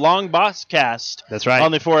podcast called Long Boss Cast. That's right.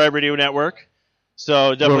 On the 4i Radio Network.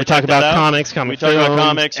 So definitely Where we talk check that about out. comics, We comic talk about films,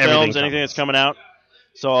 comics, everything films, anything comics. that's coming out.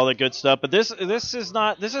 So all that good stuff. But this is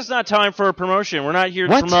not time for a promotion. We're not here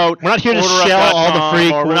to What? promote. We're not here to OrderUp.com, shell all the free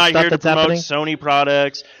or cool we're not stuff here to that's promote happening? Sony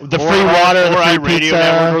products. The or free water, the 4i free Radio pizza,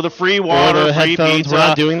 Network, or the free water, or the free headphones. pizza. We're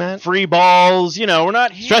not doing that? Free balls. You know, we're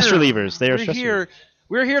not here. Stress relievers. They are We're stress here.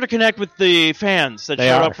 We're here to connect with the fans that They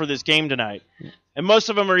showed are. up for this game tonight. And most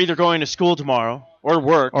of them are either going to school tomorrow, or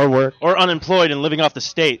work, relievers. Or work. unemployed and living off the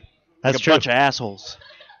state. That's like a true. bunch of assholes.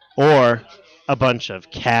 Or a bunch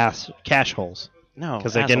of cash holes. No,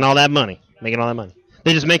 Because they're getting all that money. Making all that money.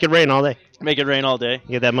 They just make it rain all day. Make it rain all day.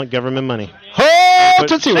 You get that government money. Oh,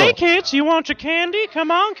 Tootsie Roll. Hey, kids, you want your candy?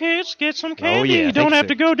 Come on, kids, get some candy. yeah, You thank don't you, have sir.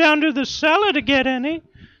 to go down to the cellar to get any.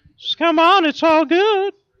 Just come on, it's all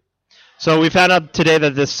good. So we found out today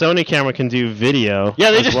that this Sony camera can do video.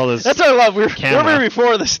 Yeah, they as just. well as That's what I love. We were camera. over here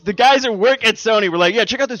before this. The guys that work at Sony were like, "Yeah,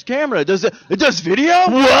 check out this camera. It does video."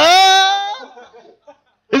 What?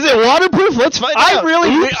 Is it waterproof? Let's find out.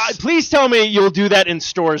 Please tell me you'll do that in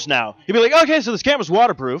stores now. You'll be like, okay, so this camera's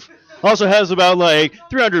waterproof. Also has about like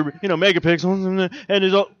 300, megapixels, and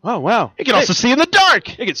it's all. Oh wow! It can also see in the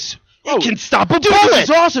dark. It Can stop a Dude, bullet. this is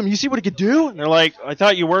awesome. You see what it could do? And they're like, I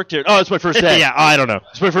thought you worked here. Oh, it's my first day. Yeah, I don't know.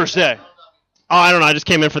 It's my first day. Oh, I don't know. I just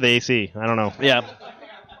came in for the AC. I don't know. Yeah.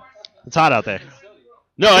 It's hot out there.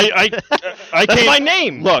 No, I That's came, my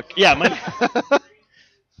name. Look, yeah,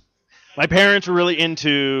 my parents were really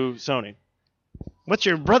into Sony. What's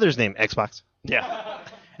your brother's name? Xbox. Yeah.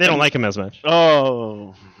 They don't like him as much.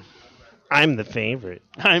 Oh, I'm the favorite.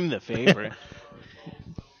 I'm the favorite.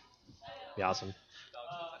 Be awesome.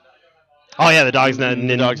 Oh yeah, the dog's not.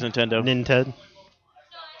 The dog's Nintendo.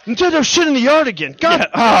 Nintendo shit in the yard again. God,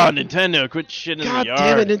 Nintendo, quit shitting in God the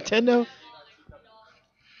damn yard. it, Nintendo.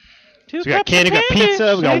 Two So we got cups of candy, we got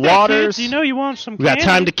pizza, we got Say that, waters. kids, you know you want some We got candy.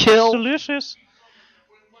 time to kill. It's delicious.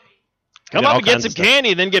 Come Yeah, up all and get kinds some of stuff.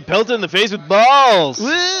 candy, then get pelted in the face with balls. Woo!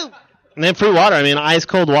 And then free water. I mean, ice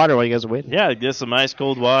cold water while you guys are waiting. Yeah, get some ice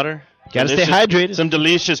cold water. Gotta stay Delicious- hydrated. Some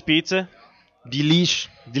delicious pizza.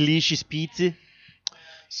 Delicious pizza.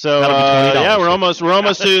 So That'll be $20. yeah, we're almost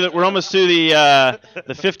to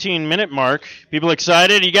the 15-minute mark. People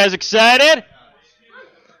excited? You guys excited?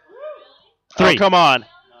 3. Oh, come on.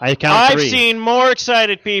 I count I've 3. seen more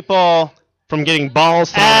excited people From getting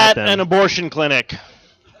balls thrown at at them. an abortion clinic.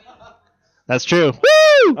 That's true.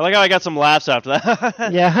 I like how I got some laughs after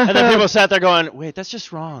that. Yeah. And then people sat there going, wait, that's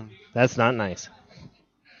just wrong. That's not nice.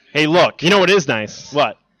 Hey, look. You know what is nice?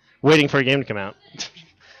 What? Waiting for a game to come out.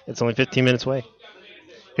 It's only 15 minutes away.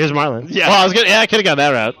 Here's Marlon. Yeah. Well, I could have got that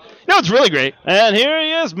route. No, it's really great. And here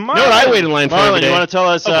he is, Marlon. No, I wait in line for every Marlon, day. you want to tell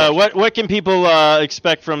us Of course. what can people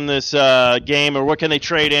expect from this game, or what can they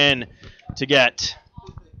trade in to get?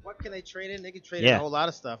 What can they trade in? They can trade Yeah. in a whole lot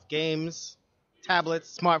of stuff. Games,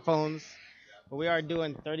 tablets, smartphones. But we are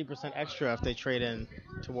doing 30% extra if they trade in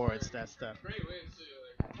towards that stuff.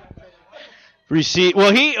 Receipt.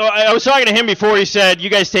 Well, I was talking to him before. He said you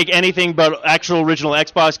guys take anything but actual original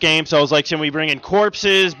Xbox games. So I was like, can we bring in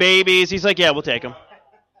corpses, babies? He's like, yeah, we'll take them.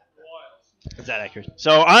 Is that accurate?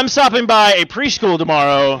 So I'm stopping by a preschool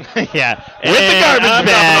tomorrow. Yeah. and With the garbage I'm dropping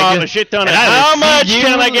bag. off a shit ton of. And I will How see much you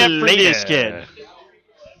can I get for later. this kid?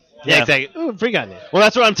 Yeah, exactly. Ooh, free gun. Well,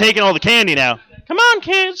 that's why I'm taking all the candy now. Come on,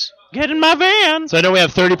 kids. Get in my van. So I know we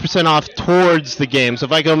have 30% off towards the game. So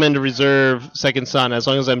if I come in to reserve Second Son, as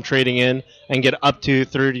long as I'm trading in and get up to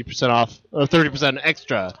 30% off, or 30%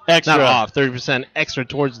 extra, Extra. not off, 30% extra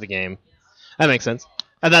towards the game. That makes sense.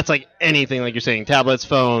 And that's like anything, like you're saying, tablets,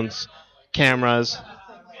 phones, cameras.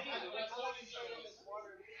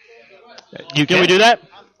 Can we do that?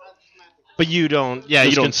 But you don't. Yeah,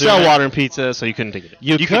 you Just don't consume sell it? water and pizza, so you couldn't take it.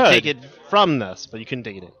 You could could. take it from us, but you couldn't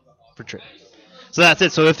take it in for trade. So that's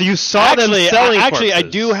it. So if you saw them selling I corpses,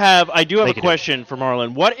 do have They a could do question for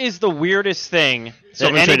Marlon. What is the weirdest thing that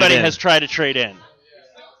Someone traded anybody in. has tried to trade in?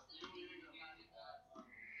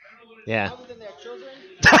 Yeah.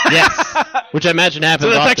 Yes. Which I imagine happens. So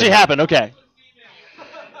that's often. actually happened. Okay. I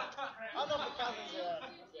don't know if it counts as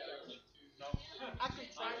actually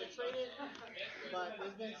trying to trade it, but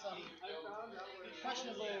there's been some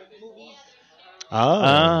questionable movies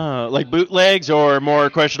Oh. Like bootlegs or more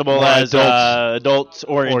questionable More as adults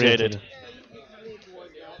orientated.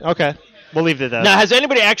 Okay. We'll leave it at that. Now, has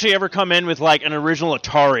anybody actually ever come in with like an original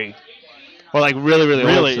Atari? Or like really, really old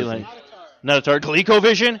Really? system. Like, not Atari?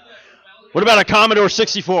 ColecoVision? What about a Commodore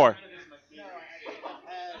 64?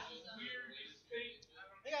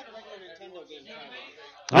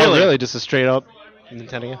 Oh, really? Just a straight up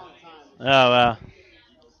Nintendo game? Oh, wow.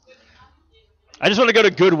 I just want to go to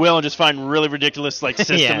Goodwill and just find really ridiculous like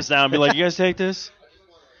systems now and be like, you guys take this?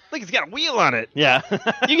 Look, it's got a wheel on it. Yeah.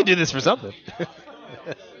 You can do this for something.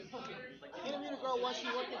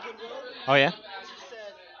 Oh, yeah?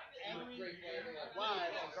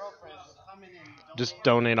 Just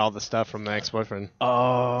donate all the stuff from the ex-boyfriend.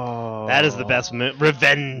 Oh. That is the best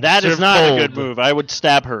revenge. That is not Served. a good move. I would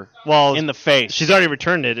stab her in the face. She's already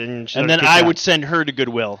returned it, and then I would send her to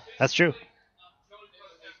Goodwill. That's true.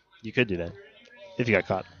 You could do that if you got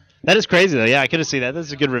caught. That is crazy, though. Yeah, I could have seen that.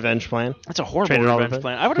 That's a good revenge plan. That's a horrible Trade it all revenge in.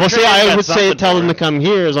 plan. I would Well, see, I would say tell them them to come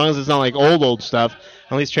here as long as it's not like old stuff.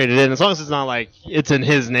 At least trade it in. As long as it's not like it's in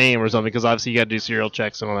his name or something, because obviously you got to do serial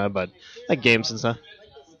checks and all that, but like games and stuff.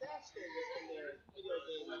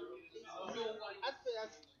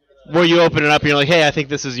 Where you open it up and you're like, hey, I think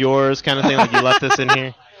this is yours kind of thing, like you left this in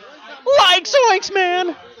here. Zoinks,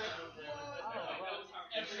 man.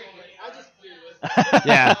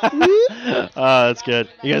 Yeah. That's good.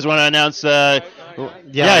 You guys want to announce? Yeah.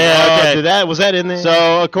 Okay. Did that? Was that in there?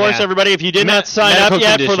 So, of course, everybody, if you did not sign up medical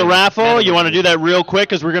yet for the condition. raffle, Medical you want to do that real quick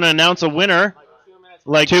because we're going to announce a winner.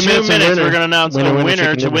 Like 2 minutes, minutes, winner. we're going to announce Winner, a winner, winner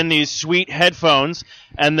chicken to dinner. win these sweet headphones.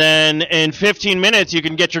 And then in 15 minutes, you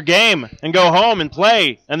can get your game and go home and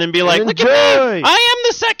play. And then be like, look at me, I am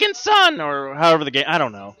the second son. Or however the game, I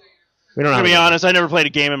don't know. We don't know. To be honest, I never played a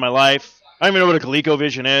game in my life. I don't even know what a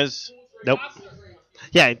ColecoVision is. Nope.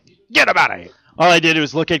 Yeah, get them out of here. All I did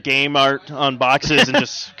was look at game art on boxes and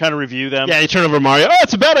just kind of review them. Yeah, you turn over Mario. Oh,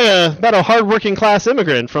 it's about a hard-working class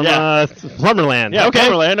immigrant from Plumberland. Yeah, okay.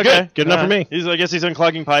 Plumberland, okay. Good enough for me. I guess he's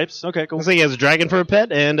unclogging pipes. Okay, cool. Looks like he has a dragon for a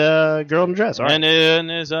pet and a girl in a dress. All right. And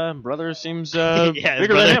his brother seems his bigger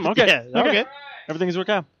brother- than him. Okay. yeah, okay. Everything is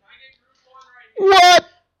working out. What?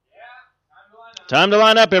 Time to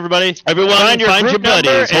line up, everybody. Everyone, find your group number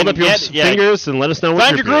buddies. Hold and up your fingers and let us know what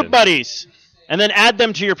Find your you're group buddies, and then add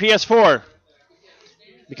them to your PS4.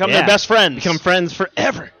 Become their best friends. Become friends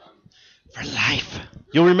forever. For life.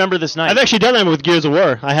 You'll remember this night. I've actually done that with Gears of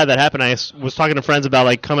War. I had that happen. I was talking to friends about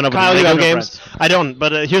like coming up Kyle, with you Lego have no games. friends. I don't,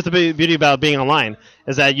 but here's the beauty about being online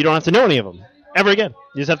is that you don't have to know any of them ever again.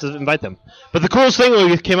 You just have to invite them. But the coolest thing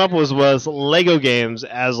we came up with was Lego games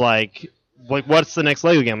as like what's the next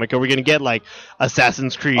Lego game? Like, are we gonna get like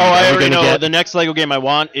Assassin's Creed? Oh, I Are we already gonna know. get- The next Lego game I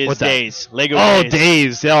want is What's that? Days. Lego Oh, Days.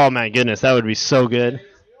 Days. Oh my goodness, that would be so good.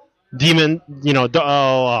 Demon,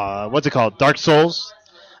 what's it called? Dark Souls,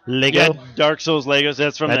 Lego. Yeah, Dark Souls Legos.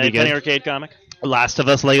 That's from That'd the be Penny good. Arcade comic. Last of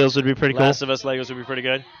Us Legos would be pretty cool. Last of Us Legos would be pretty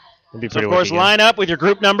good. It'd be So, pretty of course, wicked. line up with your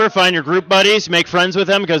group number, find your group buddies, make friends with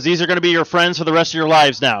them, because these are going to be your friends for the rest of your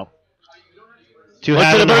lives now. To Look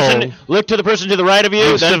have to, in the the person, hole. look to the person to the right of you,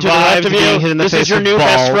 You've then to the left survived of being you. hit in the This face is your with new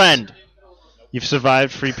best balls. friend. You've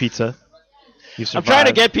survived free pizza. You've I'm survived. trying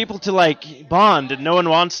to get people to, like, bond, and no one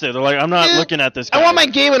wants to. They're like, I'm not looking at this guy. I want my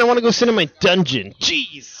game and I want to go sit in my dungeon.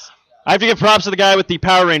 Jeez. I have to give props to the guy with the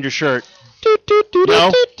Power Ranger shirt.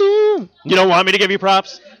 No. You don't want me to give you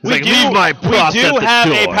props? like, leave my props we do at the have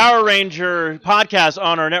a door. Power Ranger podcast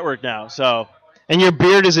on our network now, so... And your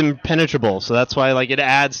beard is impenetrable, so that's why like it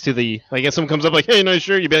adds to the like if someone comes up like, hey, nice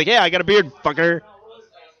shirt, you'd be like, yeah, I got a beard, fucker.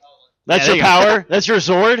 That's Yeah, your there you go. power? That's your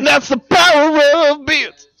sword? That's the power of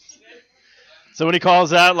beards. So when he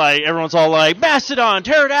calls out, like, everyone's all like, Mastodon,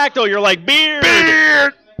 Pterodactyl, you're like, beard!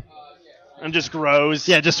 Beard. And just grows.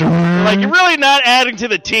 Yeah, just Like, you're really not adding to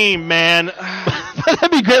the team, man.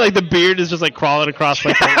 That'd be great. Like the beard is just like crawling across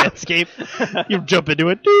like the landscape. You jump into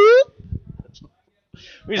it.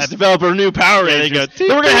 We just develop a new Power Yeah, Ranger. there you go.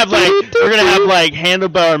 Then we're gonna have like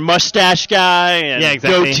handlebar mustache guy and Yeah,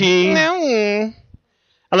 exactly. goatee.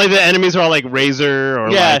 I like the enemies are all like razor or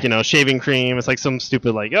Yeah. like shaving cream. It's like some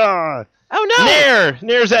stupid like Oh no!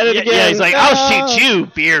 Nair's at it Yeah, again. yeah, he's like, I'll shoot you,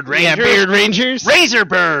 Beard Ranger. Yeah, beard rangers. Razor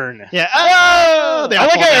burn. Yeah. Oh, I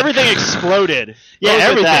like how everything exploded. Yeah, What was with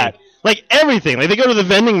everything. that? Like everything. Like they go to the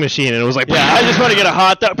vending machine and it was like, Yeah, I just want to get a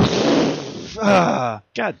hot dog.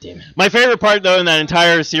 God damn it. My favorite part, though, in that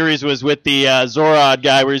entire series was with the Zorod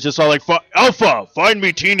guy, where he's just all like, Alpha, find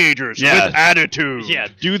me teenagers with attitude. Yeah,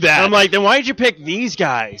 do that. And I'm like, then why did you pick these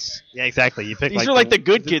guys? yeah, exactly. You pick These are like the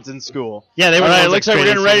good kids in school. Yeah, they were. All the right, ones looks that like we're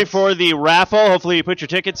getting created ready songs. for the raffle. Hopefully you put your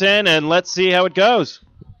tickets in, and let's see how it goes.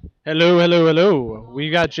 Hello, hello, hello.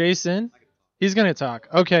 We got Jason. He's gonna talk.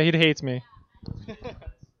 Okay, he hates me.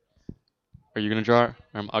 Are you gonna draw?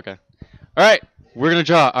 Okay. All right, we're gonna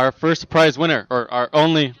draw our first prize winner, or our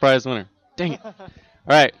only prize winner. Dang it! All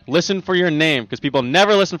right, listen for your name, because people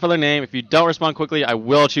never listen for their name. If you don't respond quickly, I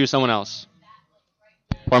will choose someone else,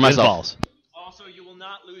 or myself. Balls. Also, you will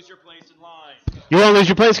not lose your place in line. You won't lose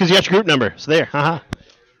your place because you got your group number. So there. Haha.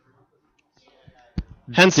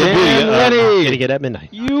 Hence the Dan beauty of Lenny. getting it at midnight.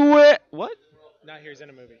 You what? Not here, he's in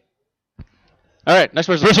a movie. All right, next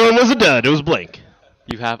person. First one was a dud. It was Blink.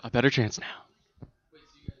 You have a better chance now.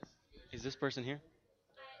 Is this person here?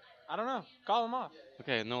 I don't know. Call him off.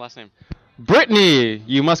 Okay, no last name. Brittany,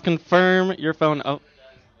 you must confirm your phone. Oh,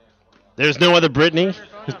 There's no other Brittany.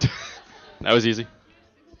 that was easy.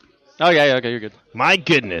 Oh yeah, okay, you're good. My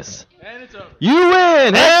goodness. And it's over. You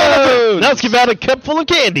win. Hey! Now let's give out a cup full of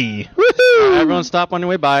candy. Woohoo! Everyone stop on your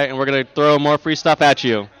way by, and we're going to throw more free stuff at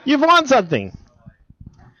you. You've won something.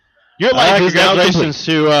 Your life is now Congratulations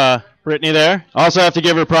complete. to Brittany there. Also have to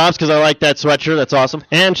give her props because I like that sweatshirt. That's awesome.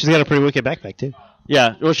 And she's got a pretty wicked backpack, too.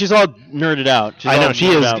 Yeah, well, she's all nerded out. She's I all know. She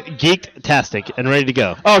nerded is out. geektastic and ready to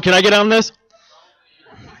go. Oh, can I get on this?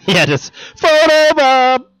 Yeah, just photo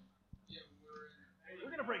Bob.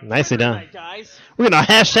 Nicely done. Guys. We're going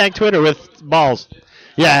to hashtag Twitter with balls.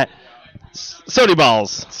 Yeah. Sony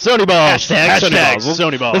balls. Sony balls. Hashtag Sony balls.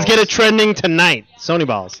 Sony balls. Let's get it trending tonight. Sony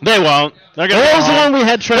balls. They won't. They're gonna What go was the home. one we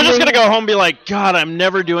had They're trending? just gonna go home and be like, God, I'm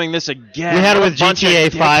never doing this again. We had it What a with bunch of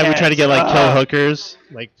GTA 5. We tried to get like dickheads. kill hookers.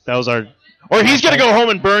 Like that was our. Or he's gonna go home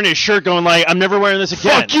and burn his shirt, going like, I'm never wearing this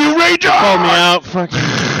again. Fuck you, Ray Jar! Call me out. Fuck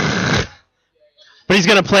you. But he's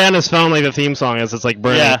gonna play on his phone like the theme song is. It's like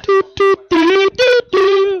burning. Yeah. Doot, doot, doot, doot,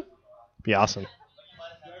 doot. Be awesome.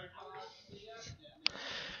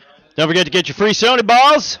 Don't forget to get your free Sony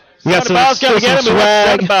balls. We got Sony some- balls, gotta still get some them. We got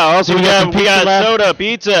swag. soda balls. We We got got, some we pizza got left. soda,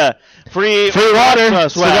 pizza, free Water. swag.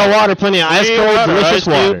 So we got water. Plenty of ice Free cold, water, delicious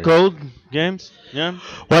ice cube, water. cold games. Yeah.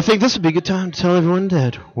 Well, I think this would be a good time to tell everyone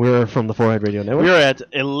that we're from the Forehead Radio Network. We're at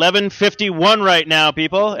 11:51 right now,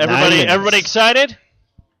 people. minutes. Everybody excited?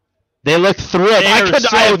 They look thrilled. They I are have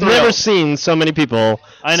so never thrilled. seen so many people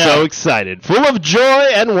I know. so excited, full of joy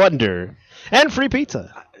and wonder, and free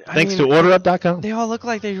pizza. Thanks to OrderUp.com. They all look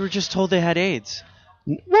like they were just told they had AIDS.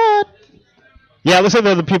 What? Yeah, it looks like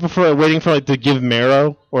they're the people for waiting for like to give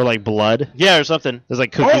marrow or like blood. Yeah, or something. There's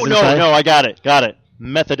like cookies Oh inside. no, I got it.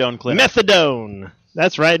 Methadone clinic. Methadone.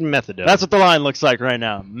 That's right, methadone. That's what the line looks like right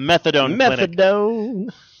now. Methadone clinic. methadone.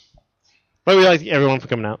 But we like everyone for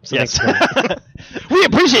coming out. So Yes. thanks for coming. We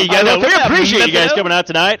appreciate you guys. I know, We we appreciate you guys methadone. coming out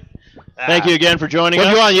tonight. Thank you again for joining What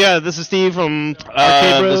us. do you want? Yeah, this is Steve from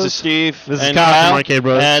Arcade Bros. This is Steve. This is and Kyle from Arcade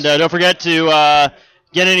Bros. And don't forget to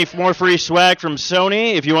get any more free swag from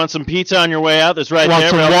Sony. If you want some pizza on your way out, that's right Want there.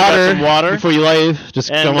 some We also got water, some water. before you leave?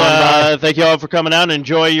 Just And come on by. thank you all for coming out and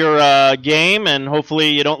enjoy your game. And hopefully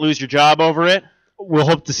you don't lose your job over it. We'll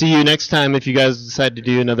hope to see you next time if you guys decide to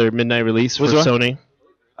do another midnight release for What's that? Sony.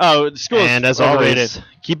 Oh, the school is And as overrated. always,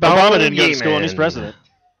 keep on Obama didn't go to gaming. school and he's president.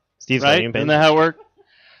 Steve's Right? not even paying Isn't that how it worked?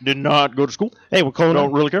 Did not go to school. Hey, we're calling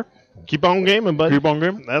Don't really care. Keep on gaming, bud. Keep on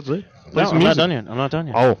gaming. That's it. No, Play some I'm not music. done yet. I'm not done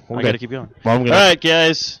yet. Oh, I okay. got to keep going. Well, I'm All gonna. right,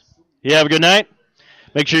 guys. You have a good night.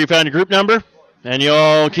 Make sure you found your group number, and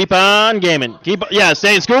you'll keep on gaming.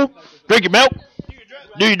 Stay in school. Drink your milk.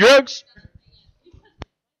 Do your drugs.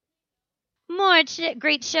 More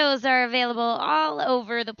great shows are available all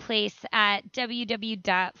over the place at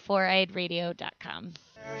www.foureyedradio.com.